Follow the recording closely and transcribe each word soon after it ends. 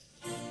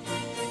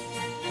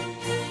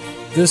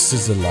This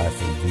is the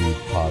Life of Vive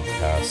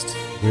podcast.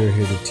 We're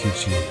here to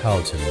teach you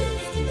how to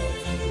live the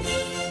life of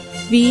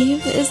Vive.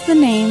 Vive is the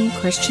name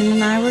Christian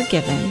and I were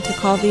given to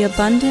call the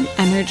abundant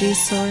energy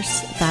source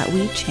that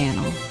we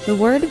channel. The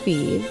word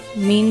Vive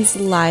means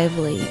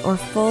lively or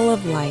full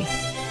of life.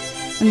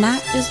 And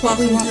that is what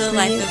we want to the for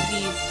Life you. of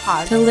Vive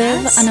podcast. To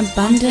live an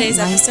abundant life,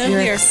 episode, you're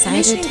we are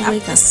excited to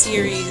wake up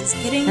series, to.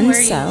 Getting And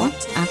Where so, You Want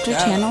to after Go.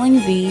 channeling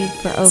Vive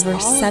for over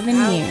 7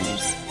 about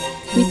years,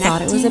 we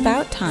thought it was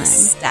about time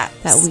that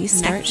we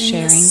start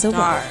sharing the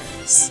wealth.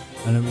 stars.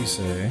 And then we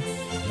say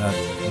that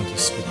we want to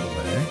skip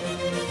away,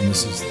 and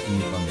this is the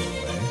abundant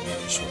way,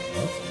 the short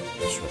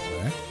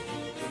way.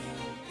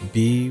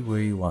 Be where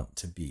you want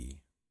to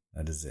be.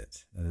 That is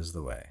it. That is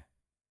the way.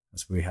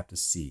 That's where you have to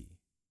see.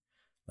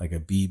 Like a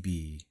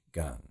BB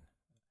gun.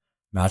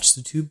 Match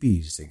the two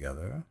B's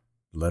together,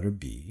 the letter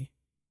B,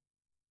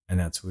 and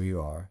that's where you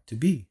are to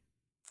be.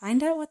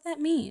 Find out what that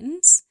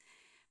means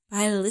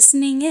by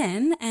listening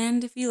in,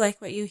 and if you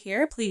like what you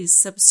hear, please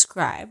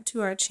subscribe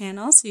to our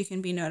channel so you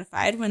can be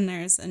notified when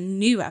there's a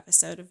new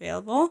episode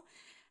available.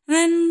 And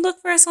then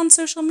look for us on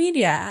social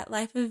media at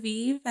Life of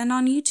Vive and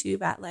on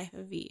YouTube at Life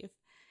of Vive.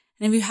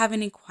 And if you have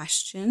any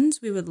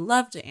questions, we would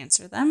love to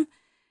answer them.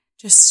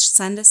 Just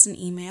send us an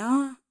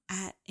email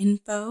at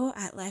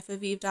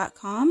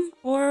info@lifeofvive.com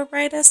or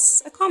write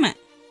us a comment.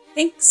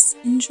 Thanks.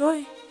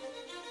 Enjoy.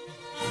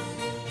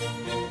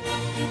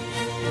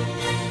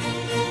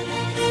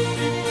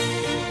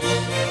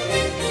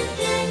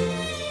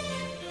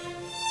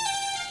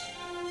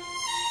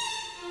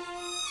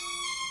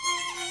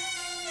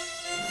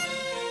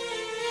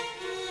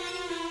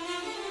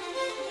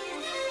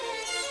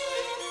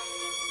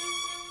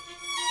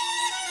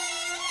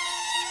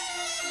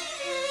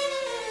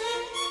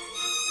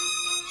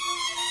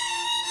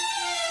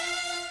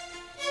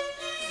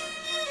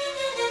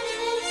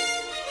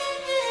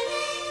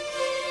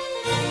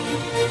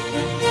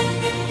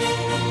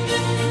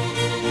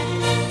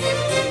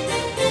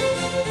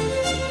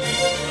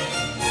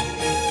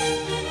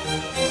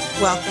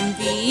 Welcome,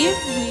 Vive.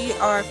 We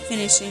are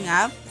finishing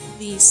up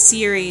the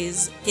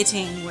series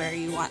Getting Where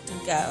You Want to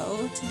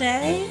Go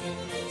today.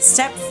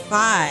 Step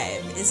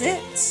 5, is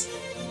it?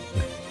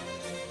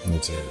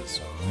 It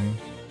is, alright.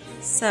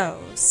 So,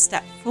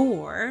 step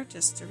 4,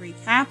 just to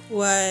recap,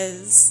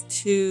 was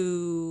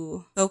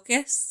to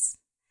focus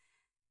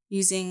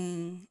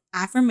using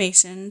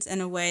affirmations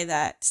in a way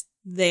that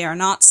they are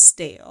not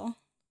stale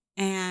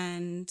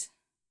and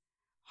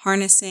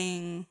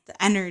harnessing the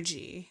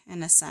energy,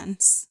 in a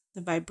sense, the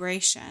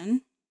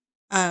vibration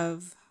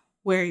of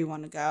where you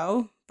want to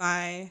go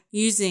by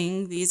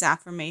using these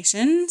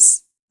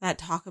affirmations that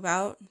talk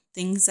about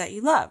things that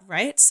you love,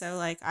 right? So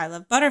like, I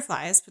love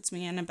butterflies puts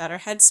me in a better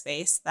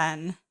headspace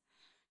than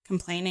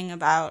complaining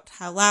about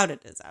how loud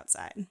it is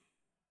outside.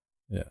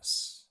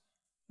 Yes.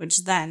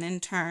 Which then in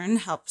turn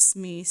helps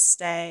me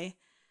stay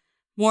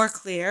more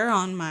clear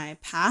on my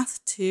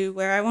path to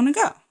where I want to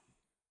go.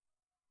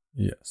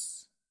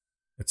 Yes.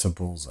 It's a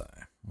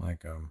bullseye,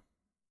 like a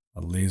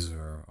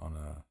laser on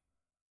a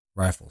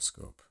rifle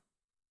scope.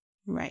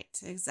 Right,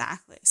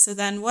 exactly. So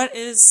then what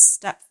is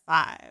step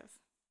 5?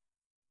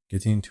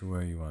 Getting to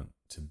where you want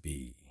to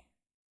be.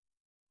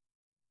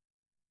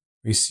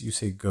 You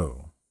say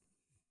go,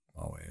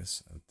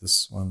 always.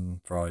 This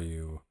one, for all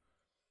you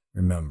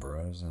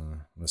rememberers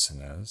and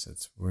listeners,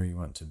 it's where you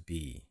want to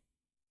be.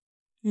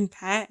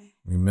 Okay.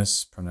 We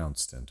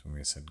mispronounced it when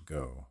we said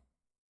go.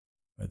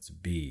 It's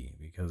be,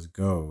 because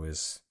go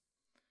is,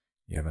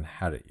 you haven't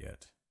had it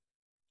yet.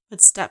 But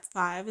step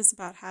 5 is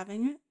about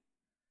having it?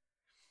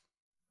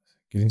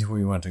 Getting to where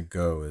you want to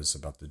go is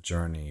about the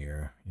journey.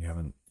 You're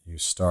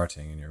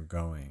starting and you're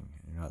going,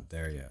 and you're not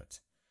there yet.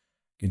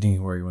 Getting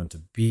to where you want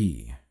to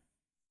be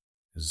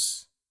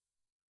is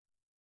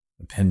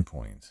the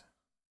pinpoint,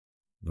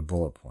 the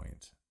bullet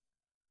point,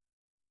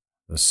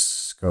 the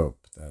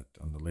scope that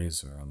on the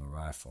laser on the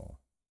rifle,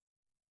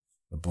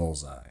 the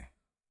bullseye.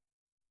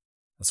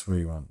 That's where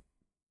you want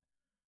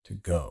to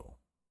go,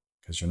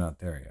 because you're not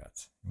there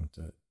yet. You want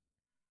to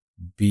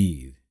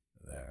be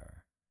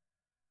there.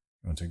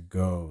 You want to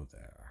go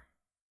there.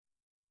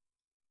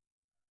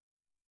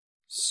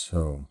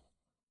 So,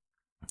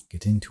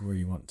 getting to where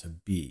you want to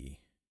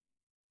be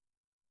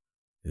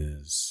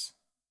is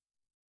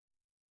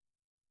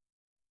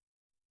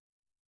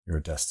your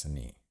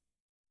destiny.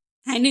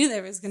 I knew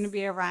there was going to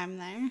be a rhyme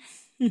there.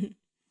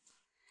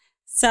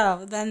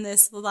 So then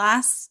this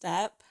last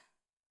step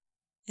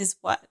is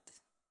what?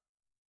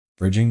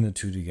 Bridging the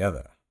two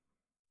together.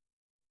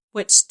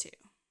 Which two?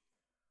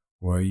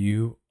 Where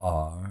you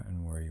are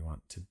and where you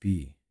want to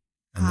be.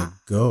 And the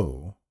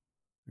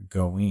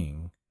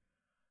going,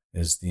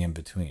 is the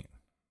in-between.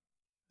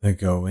 The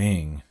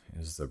going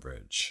is the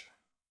bridge.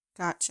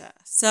 Gotcha.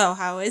 So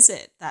how is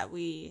it that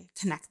we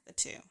connect the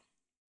two?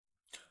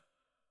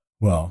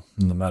 Well,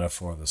 in the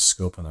metaphor of the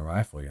scope on the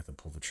rifle, you have to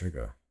pull the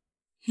trigger.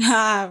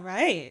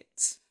 Right.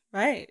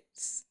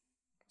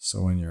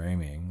 So when you're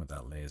aiming with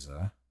that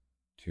laser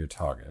to your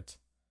target,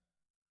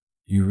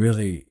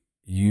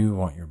 you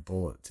want your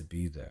bullet to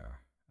be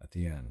there at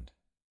the end.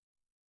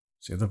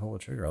 So you have to pull the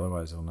trigger,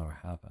 otherwise it'll never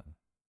happen.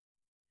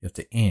 You have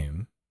to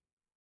aim.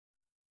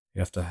 You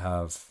have to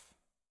have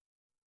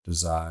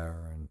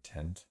desire,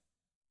 intent,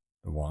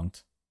 the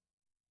want,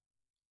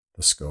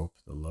 the scope,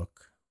 the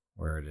look,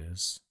 where it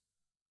is.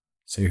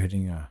 So you're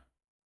hitting a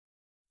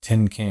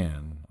tin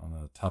can on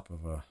the top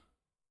of a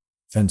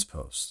fence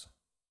post,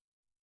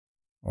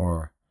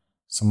 or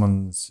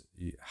someone's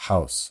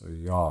house or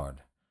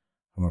yard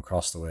from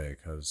across the way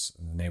because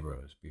in the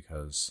neighborhood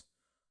because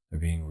they're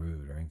being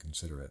rude or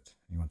inconsiderate.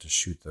 You want to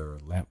shoot their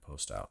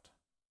lamppost out,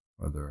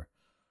 or their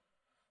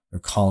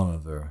column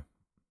of their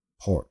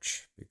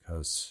porch,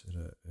 because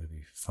it'd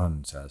be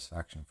fun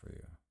satisfaction for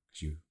you,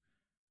 because you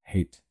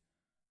hate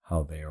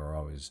how they are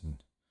always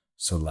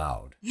so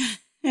loud.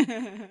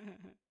 I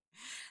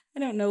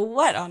don't know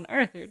what on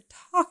earth you're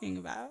talking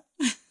about.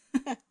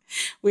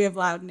 We have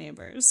loud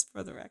neighbors,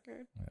 for the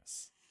record.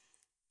 Yes.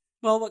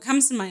 Well, what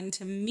comes to mind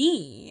to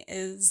me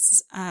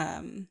is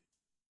an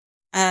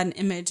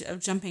image of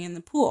jumping in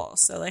the pool.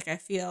 So, like, I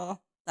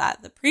feel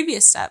that the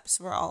previous steps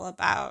were all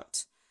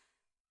about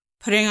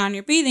putting on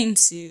your bathing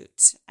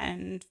suit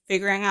and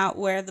figuring out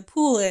where the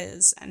pool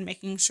is and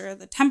making sure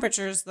the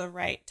temperature is the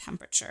right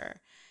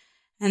temperature.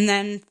 And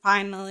then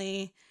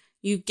finally,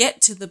 you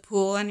get to the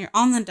pool and you're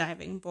on the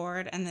diving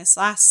board. And this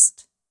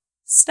last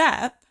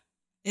step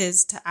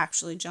is to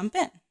actually jump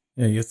in.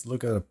 Yeah, you have to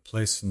look at a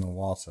place in the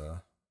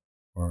water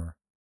or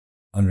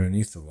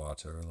underneath the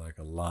water, like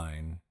a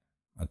line,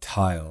 a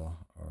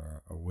tile,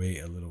 or a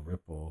little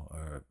ripple,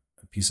 or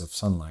a piece of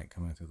sunlight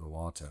coming through the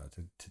water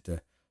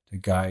to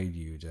guide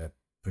you, to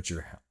put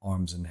your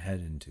arms and head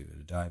into,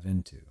 to dive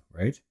into,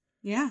 right?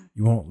 Yeah.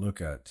 You won't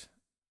look at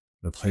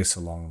the place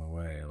along the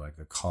way, like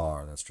the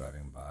car that's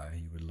driving by.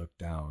 You would look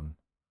down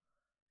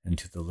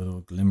into the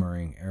little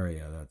glimmering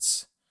area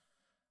that's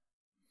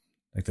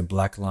like the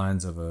black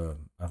lines of a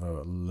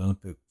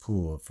Olympic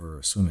pool for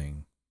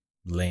swimming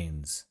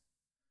lanes.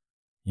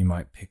 You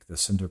might pick the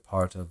center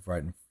part of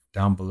right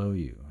down below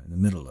you, in the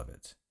middle of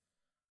it.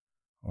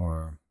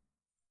 Or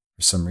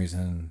for some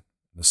reason,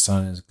 the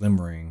sun is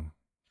glimmering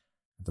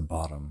at the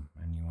bottom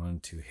and you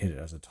want to hit it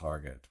as a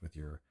target with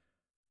your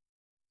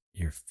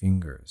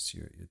fingers,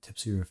 your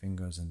tips of your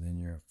fingers, and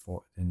then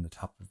in the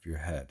top of your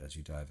head as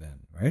you dive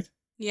in, right?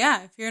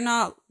 Yeah, if you're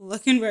not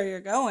looking where you're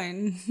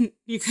going,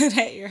 you could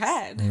hit your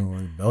head. Or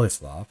belly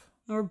flop.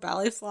 Or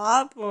belly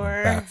flop,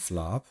 or back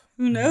flop.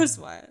 Who knows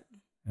what.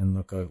 And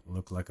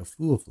look like a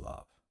fool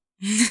flop.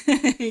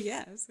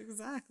 Yes,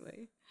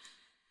 exactly.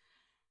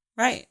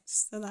 Right.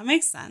 So that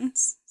makes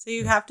sense. So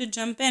you have to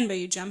jump in, but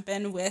you jump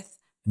in with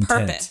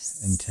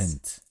purpose.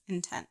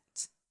 Intent.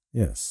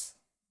 Yes.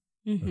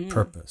 Mm-hmm. With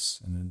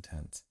purpose and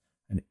intent.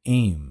 And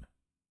aim.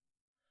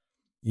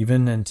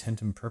 Even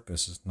intent and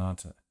purpose is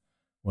not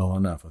well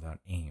enough without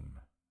aim.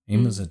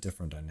 Aim is a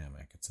different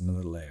dynamic. It's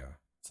another layer.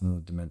 It's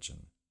another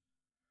dimension.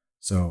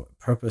 So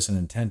purpose and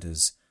intent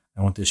is,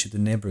 I want to shoot the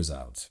neighbors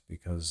out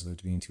because they're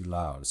being too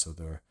loud. So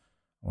I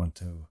want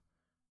to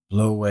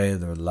blow away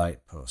their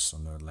light posts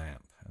on their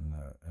lamp in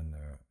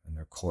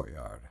their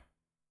courtyard.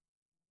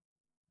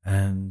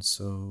 And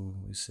so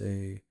we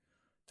say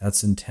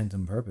that's intent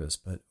and purpose,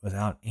 but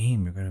without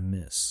aim, you're going to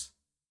miss.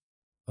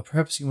 Or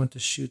perhaps you want to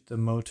shoot the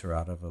motor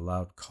out of a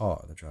loud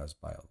car that drives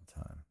by all the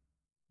time.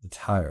 The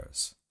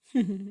tires.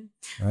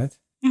 Right?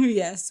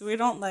 Yes, we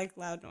don't like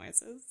loud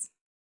noises.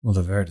 Well,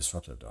 they're very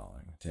disruptive,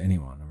 darling, to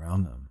anyone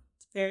around them.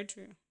 It's very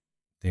true.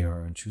 They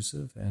are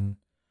intrusive and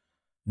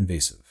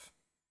invasive.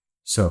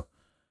 So,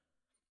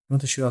 you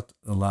want to shoot out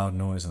the loud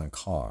noise in a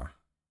car.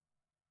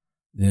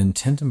 The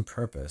intent and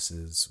purpose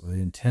is, well,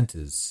 the intent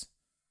is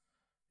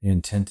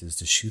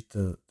to shoot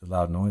the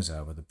loud noise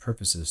out, but the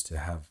purpose is to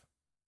have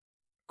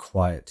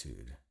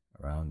quietude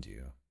around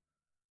you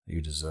that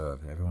you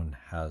deserve. Everyone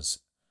has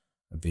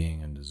a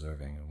being and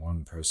deserving, and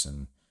one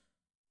person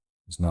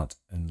is not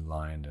in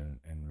line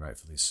and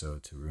rightfully so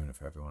to ruin it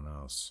for everyone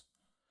else.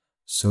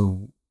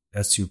 So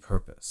that's your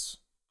purpose.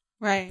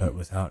 Right. But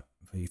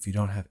if you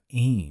don't have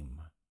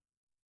aim,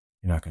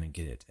 you're not going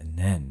to get it. And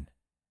then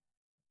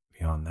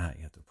beyond that,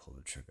 you have to pull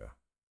the trigger.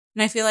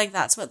 And I feel like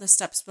that's what the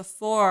steps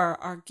before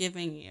are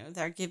giving you.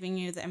 They're giving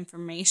you the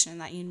information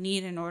that you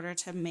need in order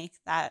to make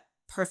that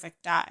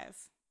perfect dive.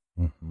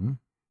 Mm-hmm.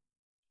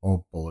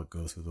 Or bullet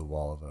go through the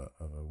wall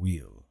of a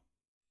wheel.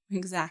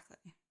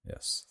 Exactly.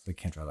 Yes. They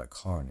can't drive that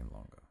car any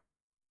longer.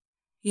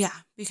 Yeah,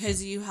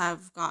 because you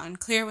have gotten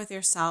clear with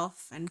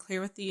yourself and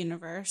clear with the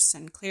universe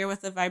and clear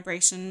with the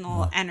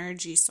vibrational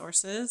energy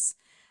sources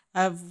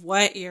of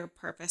what your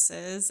purpose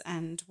is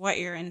and what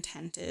your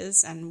intent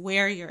is and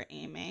where you're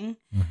aiming.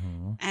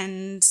 Mm-hmm.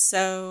 And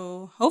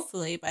so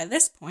hopefully by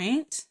this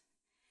point,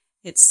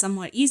 it's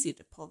somewhat easy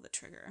to pull the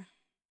trigger.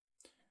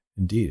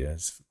 Indeed,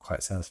 it's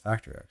quite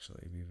satisfactory,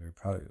 actually. Be very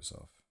proud of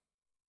yourself.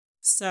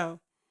 So,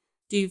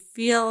 do you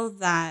feel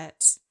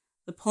that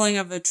the pulling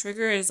of a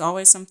trigger is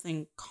always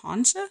something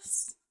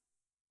conscious?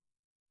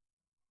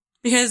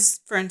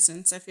 Because, for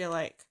instance, I feel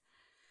like,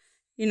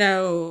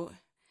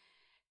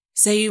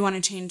 say you want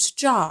to change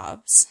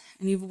jobs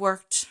and you've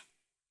worked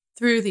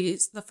through the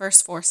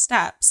first 4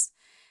 steps,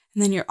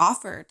 and then you're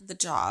offered the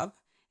job.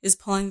 Is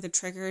pulling the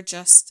trigger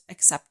just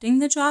accepting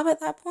the job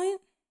at that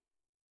point?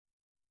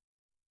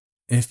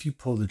 If you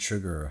pull the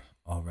trigger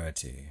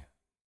already,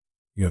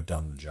 you have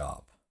done the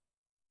job.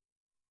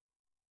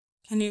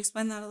 Can you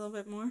explain that a little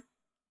bit more?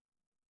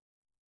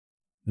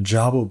 The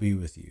job will be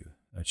with you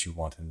that you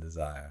want and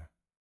desire.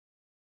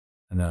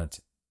 And that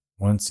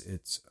once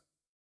it's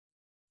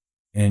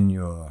in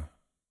your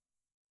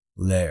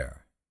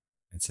lair,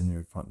 it's in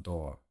your front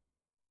door,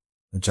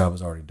 the job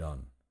is already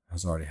done,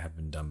 has already had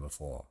been done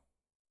before.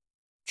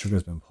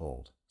 Trigger's been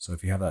pulled. So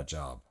if you have that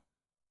job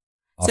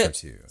offered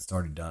to you, it's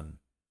already done.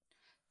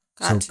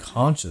 Gotcha. So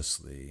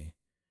consciously,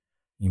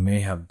 you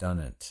may have done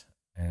it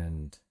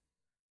and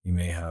you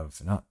may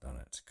have not done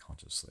it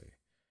consciously.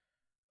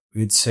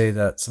 We'd say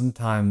that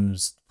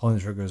sometimes pulling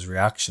the trigger is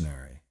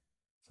reactionary.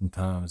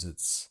 Sometimes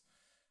it's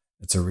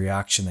a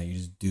reaction that you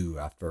just do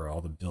after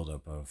all the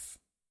buildup of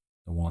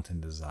the want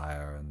and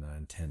desire and the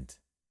intent.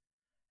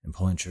 And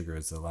pulling trigger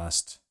is the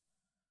last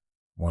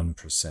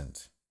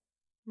 1%.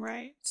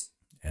 Right.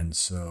 And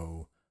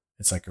so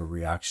it's like a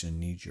reaction,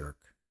 knee-jerk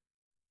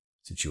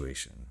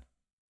situation.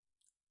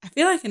 I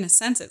feel like in a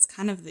sense it's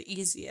kind of the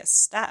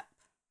easiest step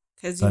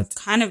because you've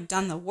kind of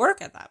done the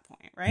work at that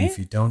point, right? If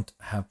you don't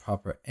have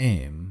proper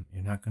aim,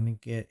 you're not going to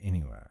get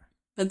anywhere.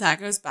 But that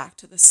goes back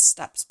to the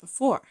steps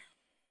before.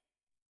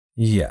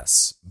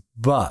 Yes,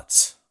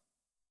 but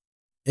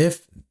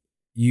if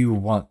you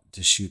want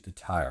to shoot the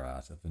tire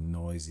out of a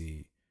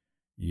noisy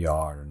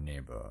yard or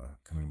neighbor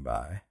coming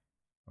by,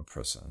 a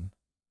person,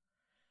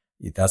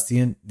 that's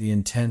the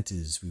intent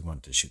is we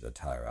want to shoot the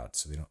tire out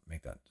so they don't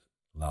make that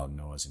loud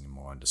noise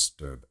anymore and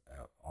disturb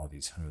all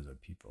these hundreds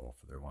of people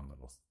for their one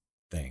little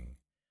thing.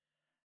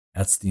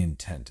 That's the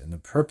intent, and the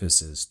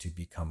purpose is to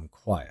become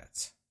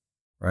quiet,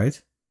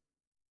 right?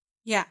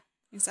 Yeah,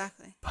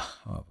 exactly.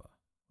 However,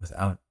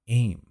 without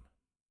aim,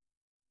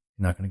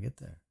 you're not going to get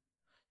there.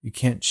 You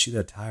can't shoot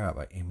a tire out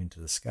by aiming to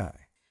the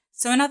sky.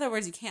 So in other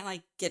words, you can't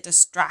like get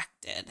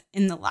distracted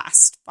in the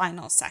last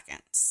final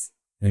seconds.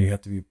 You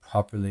have to be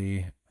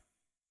properly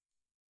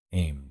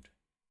aimed.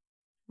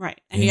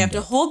 Right. And you have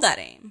to hold that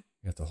aim.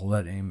 You have to hold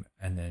that aim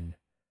and then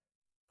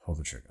pull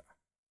the trigger.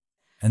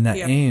 And that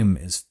aim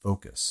is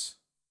focus.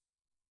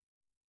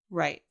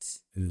 Right.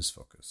 It is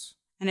focus.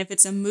 And if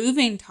it's a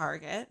moving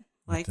target,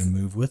 you like have to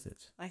move with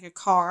it. Like a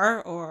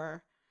car,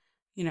 or,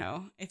 you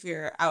know, if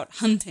you're out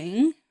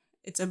hunting,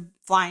 it's a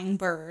flying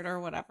bird or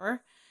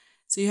whatever.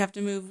 So you have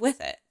to move with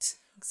it.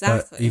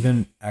 Exactly. But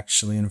even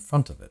actually in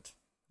front of it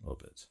a little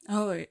bit.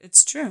 Oh,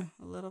 it's true.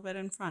 A little bit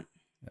in front.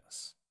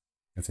 Yes.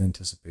 You have to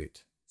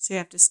anticipate. So you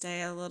have to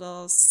stay a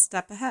little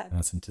step ahead. And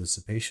that's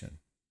anticipation.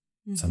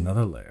 Mm-hmm. It's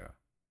another layer.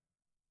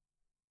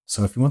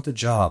 So if you want the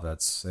job,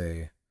 that's,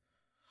 say,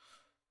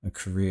 a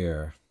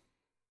career,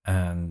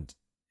 and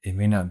it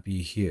may not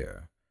be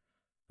here,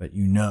 but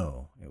you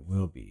know it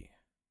will be.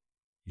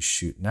 You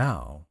shoot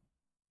now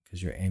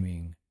because you're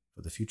aiming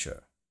for the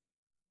future.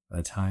 By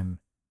the time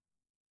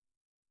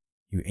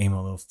you aim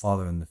a little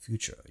farther in the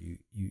future,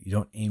 you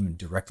don't aim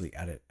directly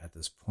at it at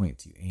this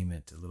point. You aim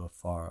it a little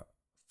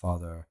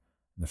farther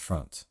in the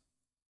front.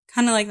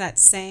 Kind of like that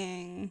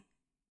saying,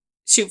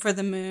 shoot for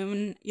the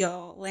moon,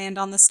 you'll land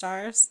on the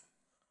stars.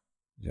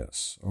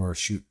 Yes, or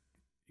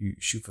you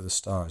shoot for the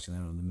stars, you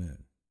land on the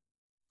moon.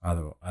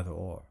 Either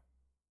or.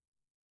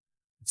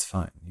 It's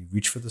fine. You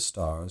reach for the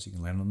stars, you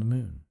can land on the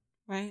moon.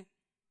 Right.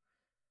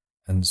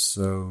 And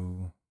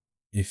so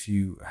if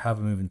you have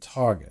a moving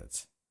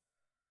target,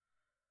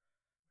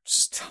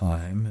 just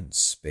time and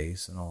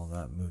space and all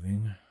that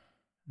moving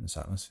in this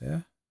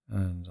atmosphere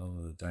and all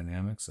the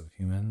dynamics of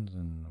humans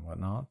and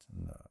whatnot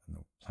and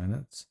the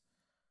planets.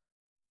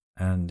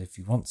 And if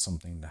you want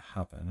something to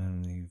happen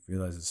and you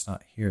realize it's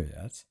not here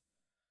yet,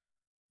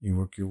 you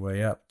work your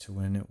way up to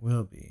when it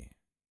will be.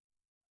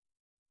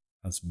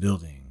 That's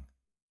building.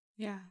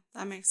 Yeah,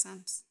 that makes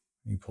sense.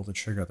 You pull the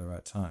trigger at the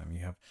right time.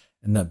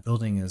 And that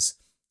building is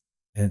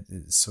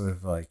it's sort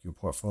of like your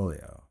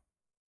portfolio.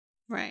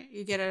 Right.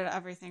 You get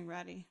everything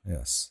ready.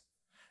 Yes.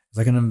 It's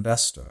like an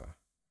investor.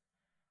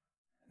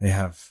 They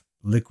have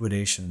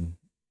liquidation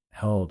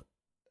held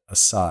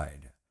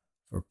aside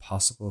for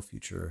possible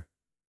future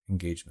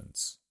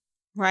engagements.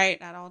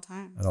 Right. At all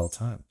times. At all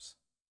times.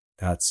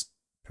 That's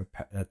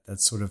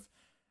sort of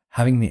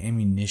having the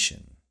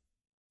ammunition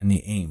and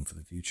the aim for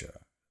the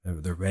future.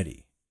 They're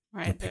ready.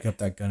 Right. To pick up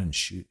that gun and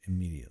shoot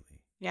immediately.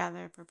 Yeah,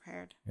 they're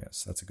prepared.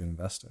 Yes, that's a good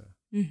investor.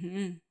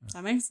 Mm-hmm.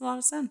 That makes a lot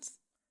of sense.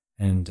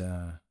 And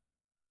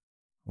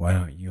why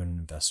aren't you an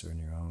investor in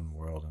your own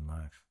world and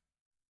life?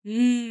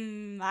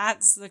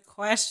 That's the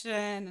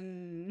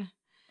question.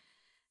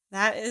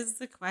 That is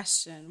the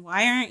question.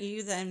 Why aren't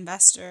you the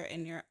investor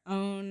in your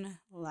own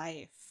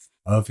life?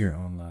 Of your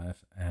own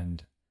life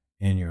and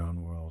in your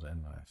own world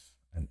and life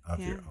and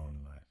of your own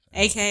life.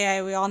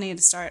 AKA, we all need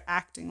to start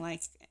acting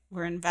like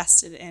we're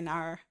invested in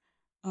our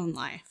own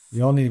life.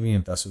 You all need to be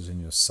investors in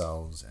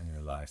yourselves and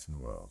your life and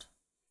world.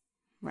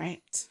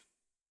 Right.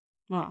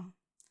 Well,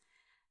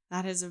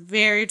 that is a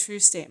very true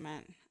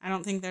statement. I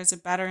don't think there's a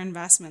better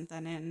investment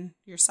than in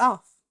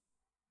yourself.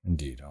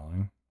 Indeed,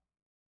 darling.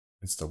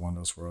 It's the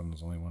wondrous world and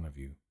there's only one of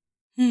you.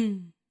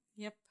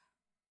 Yep.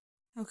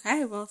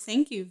 Okay, well,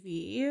 thank you,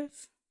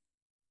 Vive.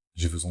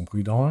 Je vous en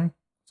prie, darling.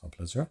 It's a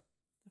pleasure.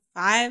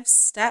 5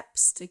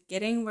 steps to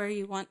getting where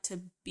you want to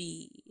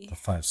be. The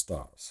 5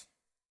 stars.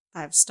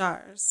 5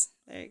 stars.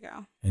 There you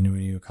go. And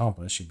when you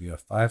accomplish, you'll be a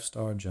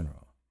 5-star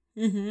general.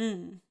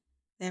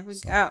 There we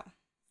go.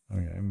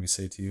 Okay, and we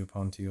say to you,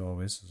 upon to you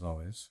always, as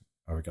always,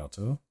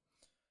 arigato,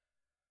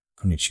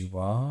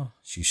 konnichiwa,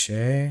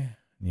 shishe,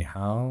 ni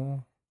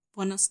hao,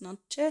 Buenas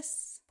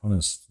noches.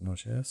 buenas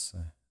noches,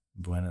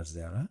 buenas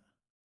dera,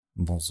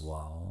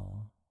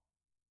 bonsoir,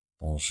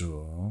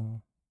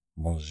 bonjour,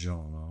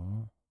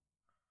 buongiorno,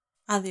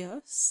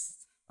 Adios.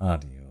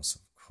 adios,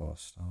 of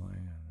course,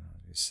 darling. And how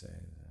do you say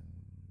it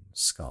in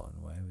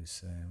Scotland way? We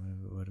say,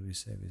 what do we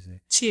say? We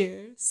say,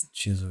 Cheers.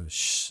 cheers or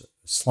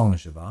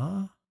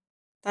slangeva.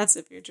 That's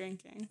if you're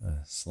drinking.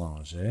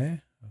 Slange,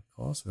 of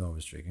course. We're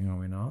always drinking, are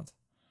we not?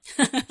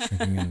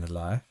 Drinking in the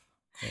life,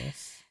 of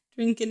course.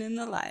 Drinking in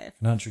the life.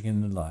 If not drinking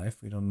in the life,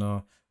 we don't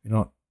know. We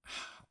don't.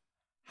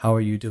 How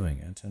are you doing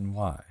it and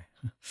why?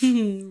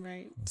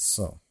 Right.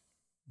 So,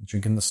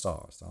 drinking the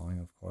stars, darling,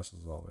 of course,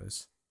 as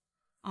always.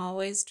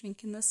 Always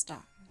drinking the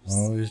stars.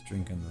 Always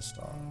drinking the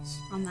stars.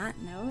 On that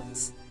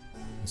note,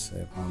 I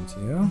say upon to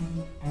you.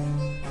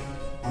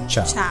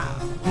 Ciao.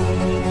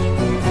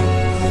 ciao.